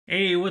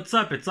Hey, what's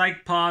up? It's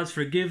Ike Pause.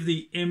 Forgive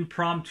the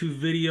impromptu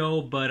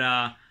video, but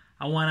I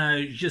want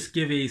to just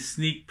give a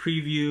sneak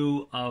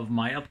preview of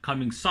my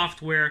upcoming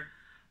software.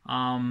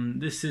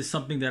 This is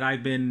something that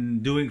I've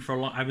been doing for a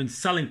long. I've been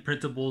selling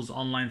printables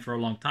online for a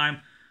long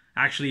time.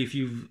 Actually, if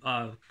you've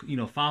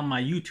found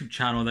my YouTube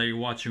channel that you're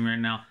watching right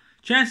now,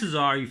 chances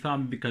are you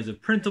found me because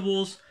of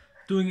printables.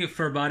 Doing it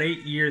for about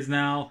 8 years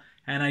now,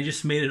 and I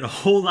just made it a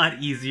whole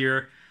lot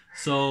easier.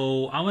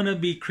 So I'm going to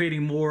be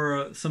creating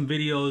some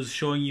videos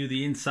showing you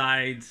the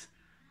insides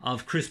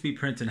of Crispy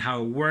Prints and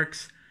how it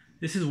works.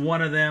 This is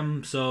one of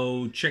them,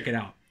 so check it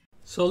out.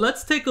 So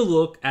let's take a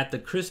look at the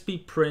Crispy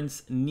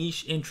Prints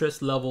niche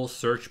interest level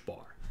search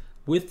bar.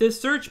 With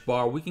this search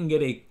bar, we can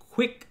get a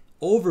quick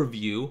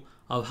overview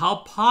of how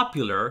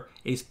popular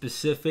a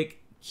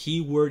specific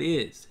keyword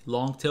is,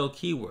 long tail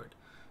keyword.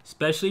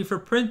 Especially for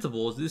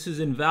printables, this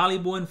is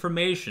invaluable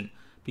information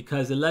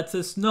because it lets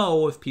us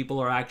know if people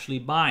are actually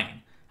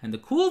buying. And the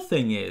cool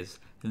thing is,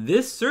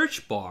 this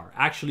search bar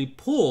actually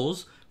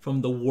pulls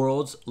from the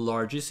world's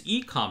largest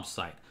e-com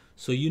site.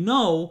 So you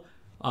know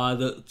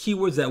the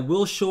keywords that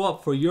will show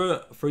up for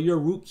your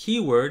root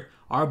keyword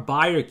are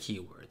buyer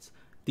keywords.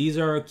 These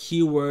are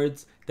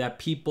keywords that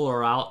people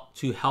are out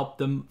to help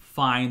them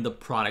find the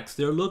products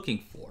they're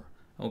looking for.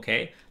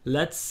 Okay,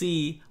 let's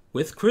see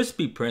with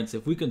Crispy Prints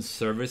if we can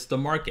service the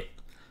market.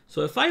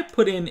 So if I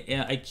put in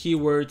a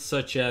keyword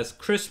such as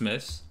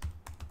Christmas,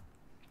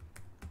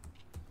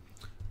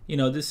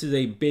 this is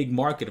a big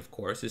market, of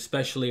course,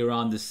 especially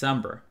around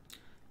December.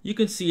 You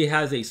can see it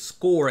has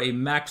a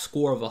max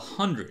score of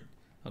 100.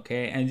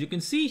 Okay, and you can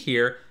see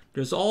here,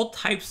 there's all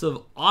types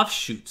of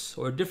offshoots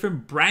or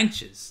different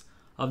branches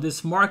of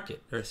this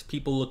market. There's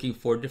people looking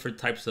for different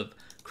types of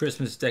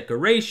Christmas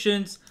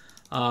decorations,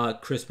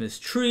 Christmas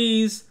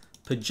trees,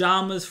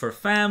 pajamas for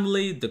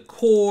family,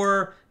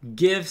 decor,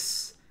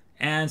 gifts,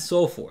 and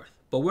so forth.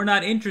 But we're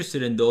not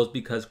interested in those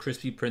because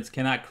Crispy Prints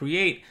cannot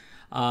create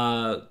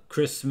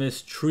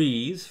Christmas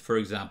trees, for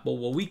example.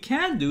 What we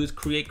can do is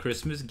create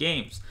Christmas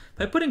games.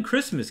 If I put in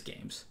Christmas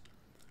games,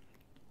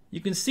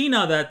 you can see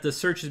now that the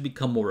search has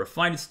become more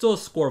refined. It's still a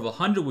score of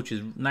 100, which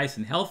is nice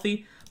and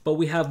healthy, but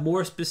we have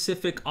more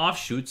specific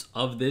offshoots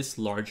of this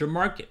larger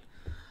market.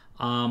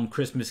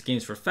 Christmas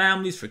games for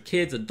families, for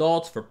kids,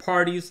 adults, for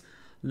parties.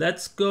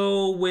 Let's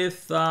go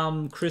with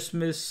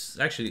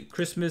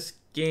Christmas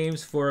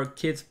games for a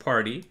kids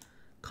party.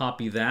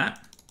 Copy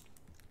that.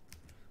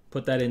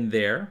 Put that in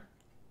there.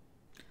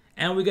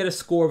 And we get a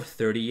score of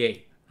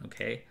 38,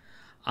 okay?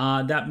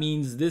 That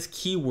means this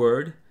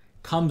keyword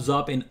comes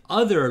up in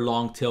other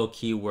long tail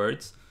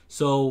keywords,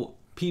 so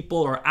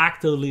people are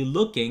actively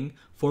looking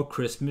for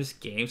Christmas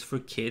games for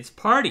kids'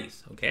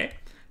 parties, okay?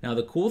 Now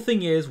the cool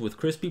thing is with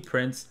Crispy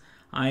Prints,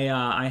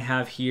 I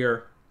have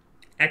here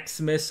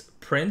Xmas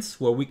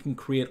Prints, where we can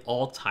create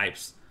all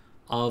types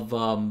of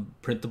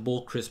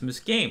printable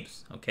Christmas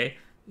games, okay?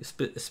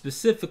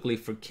 Specifically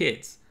for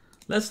kids.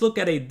 Let's look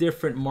at a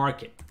different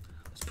market.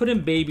 Let's put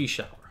in baby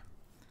shower.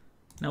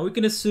 Now we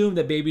can assume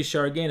that baby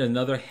shower, again, is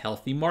another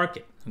healthy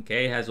market.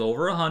 Okay, it has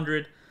over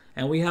 100,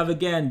 and we have,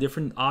 again,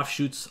 different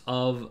offshoots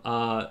of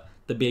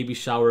the baby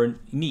shower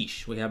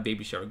niche. We have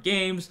baby shower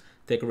games,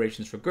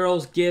 decorations for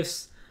girls,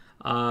 gifts,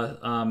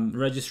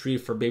 registry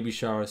for baby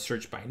shower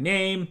search by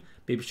name,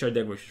 baby shower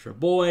decorations for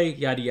boy,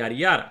 yada yada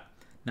yada.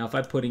 Now if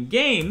I put in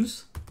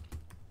games,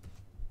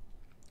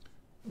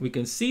 we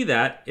can see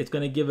that it's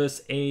going to give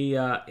us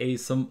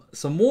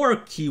some more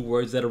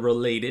keywords that are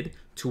related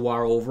to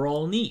our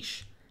overall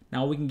niche.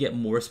 Now we can get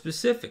more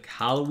specific.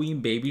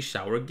 Halloween baby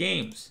shower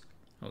games.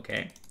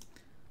 Okay.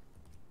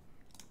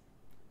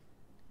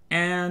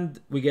 And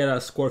we get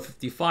a score of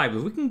 55.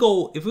 If we can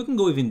go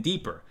even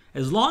deeper,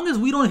 as long as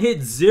we don't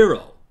hit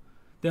 0,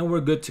 then we're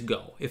good to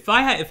go. If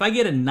I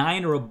get a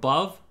 9 or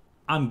above,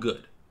 I'm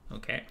good.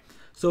 Okay.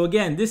 So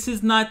again, this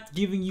is not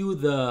giving you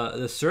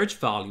the search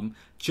volume,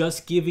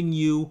 just giving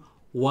you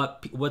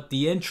what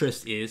the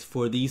interest is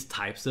for these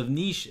types of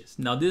niches.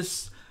 Now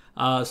this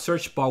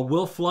search bar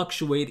will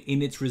fluctuate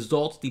in its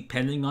results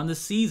depending on the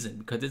season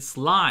because it's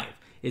live.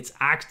 It's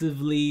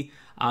actively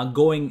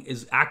going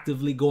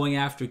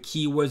after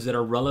keywords that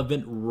are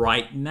relevant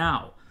right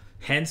now.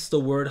 Hence the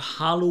word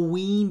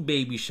Halloween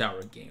baby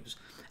shower games.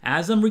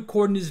 As I'm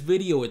recording this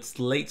video, it's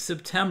late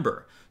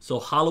September, so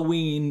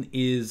Halloween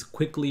is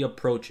quickly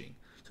approaching.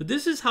 So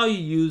this is how you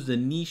use the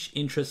niche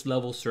interest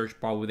level search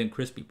bar within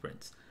Crispy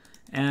Prints.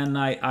 And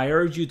I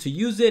urge you to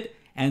use it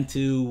and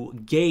to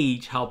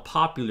gauge how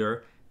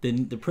popular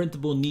the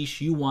printable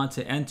niche you want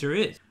to enter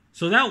is.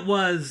 So that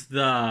was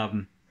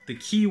the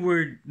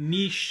keyword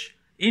niche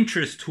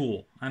interest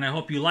tool, and I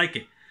hope you like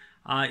it.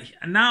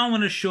 Now I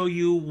want to show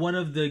you one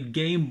of the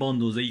game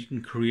bundles that you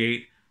can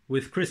create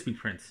with Crispy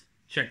Prints.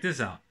 Check this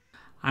out.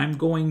 I'm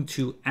going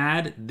to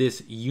add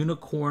this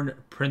unicorn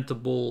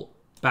printable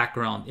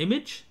background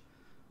image.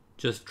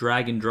 Just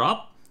drag and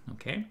drop,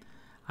 okay?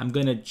 I'm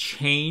gonna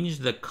change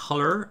the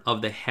color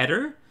of the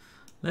header.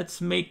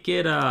 Let's make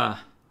it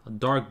a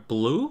dark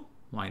blue,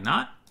 why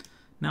not?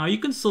 Now you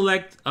can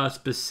select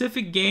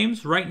specific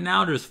games. Right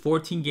now there's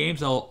 14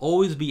 games. I'll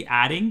always be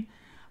adding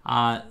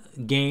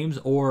games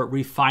or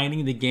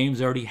refining the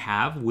games I already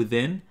have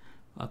within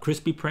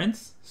Crispy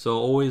Prints. So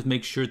always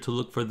make sure to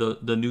look for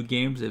the new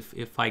games.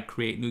 If I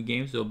create new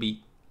games, they'll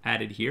be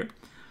added here.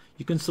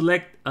 You can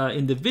select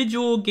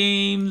individual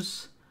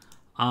games,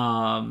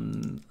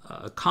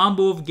 a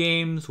combo of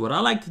games. What I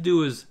like to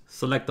do is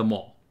select them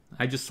all.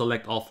 I just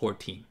select all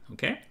 14,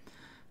 okay?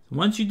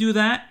 Once you do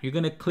that, you're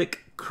gonna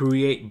click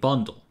Create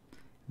Bundle.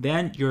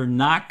 Then you're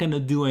not gonna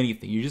do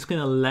anything. You're just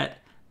gonna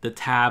let the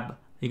tab,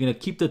 you're gonna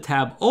keep the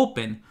tab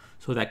open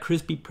so that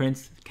Crispy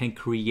Prints can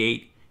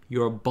create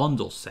your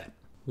bundle set.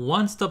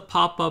 Once the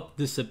pop-up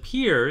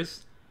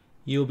disappears,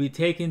 you'll be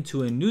taken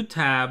to a new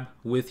tab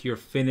with your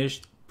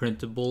finished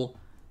printable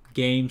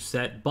game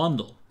set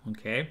bundle,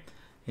 okay?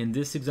 In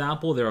this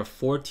example, there are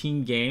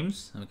 14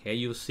 games, okay?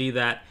 You'll see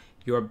that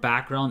your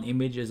background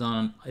image is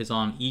on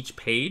each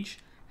page,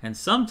 and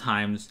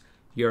sometimes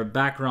your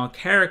background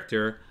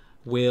character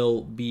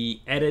will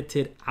be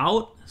edited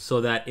out so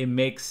that it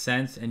makes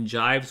sense and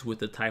jives with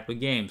the type of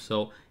game.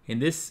 So in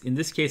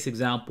this case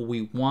example,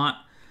 we want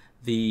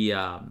the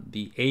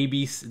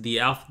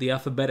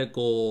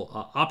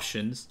alphabetical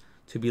options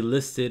to be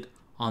listed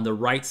on the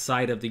right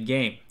side of the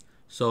game.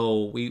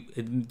 So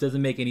it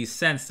doesn't make any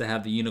sense to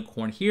have the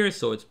unicorn here,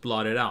 so it's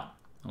blotted out.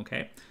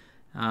 Okay,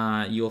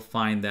 you'll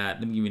find that.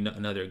 Let me give you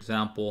another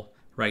example.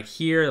 Right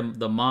here,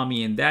 the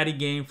mommy and daddy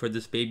game for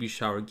this baby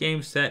shower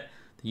game set,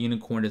 the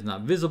unicorn is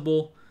not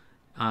visible.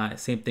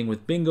 Same thing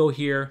with bingo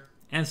here,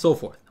 and so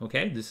forth.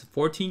 Okay, this is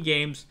 14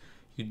 games.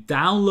 You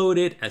download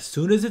it. As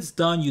soon as it's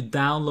done, you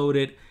download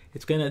it.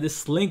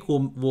 This link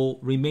will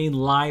remain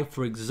live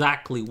for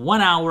exactly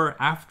 1 hour.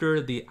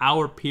 After the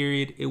hour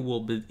period, it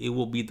will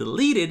be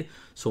deleted.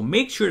 So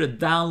make sure to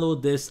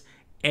download this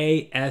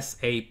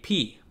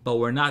ASAP. But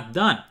we're not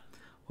done.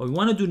 What we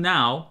want to do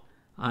now,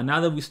 now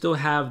that we still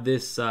have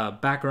this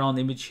background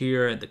image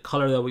here and the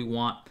color that we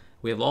want,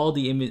 we have all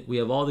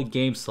the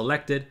games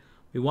selected.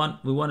 We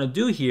want to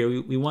do here.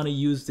 We want to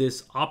use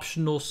this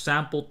optional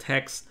sample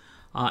text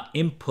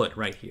input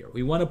right here.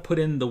 We want to put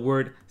in the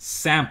word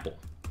sample.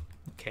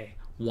 Okay,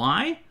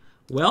 why?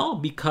 Well,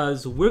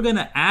 because we're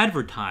gonna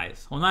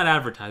advertise, well, not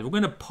advertise, we're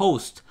gonna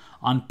post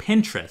on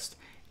Pinterest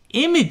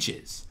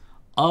images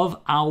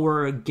of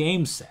our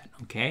game set,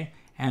 okay?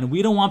 And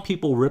we don't want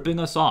people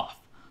ripping us off.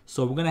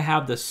 So we're gonna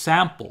have the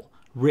sample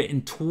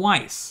written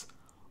twice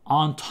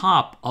on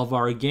top of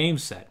our game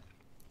set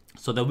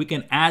so that we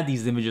can add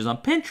these images on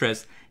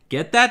Pinterest,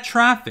 get that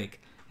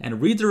traffic,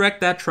 and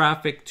redirect that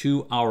traffic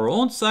to our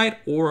own site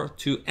or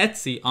to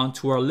Etsy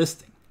onto our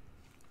listing.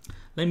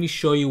 Let me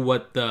show you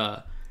what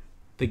the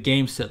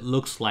game set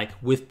looks like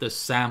with the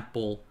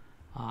sample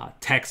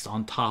text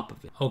on top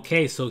of it.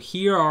 Okay, so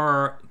here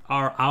are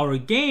our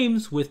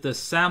games with the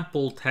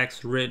sample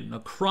text written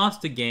across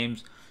the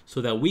games so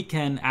that we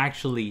can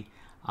actually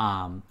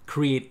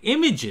create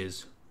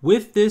images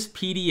with this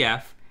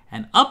PDF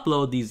and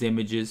upload these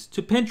images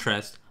to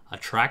Pinterest,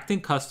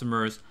 attracting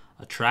customers,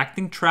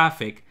 attracting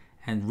traffic,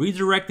 and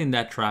redirecting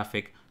that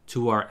traffic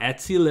to our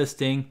Etsy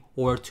listing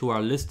or to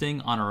our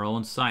listing on our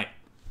own site.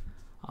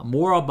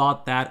 More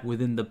about that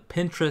within the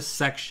Pinterest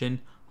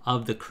section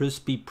of the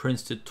Crispy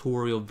Prints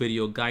tutorial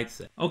video guide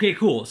set. Okay,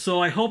 cool.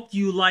 So I hope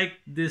you liked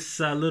this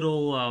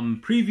little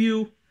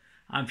preview.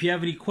 If you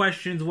have any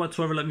questions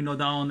whatsoever, let me know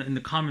down in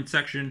the comment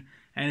section.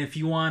 And if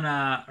you want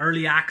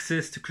early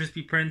access to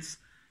Crispy Prints,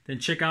 then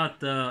check out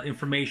the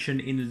information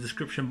in the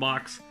description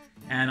box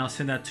and I'll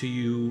send that to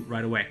you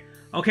right away.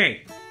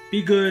 Okay,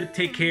 be good,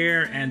 take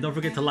care, and don't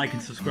forget to like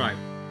and subscribe.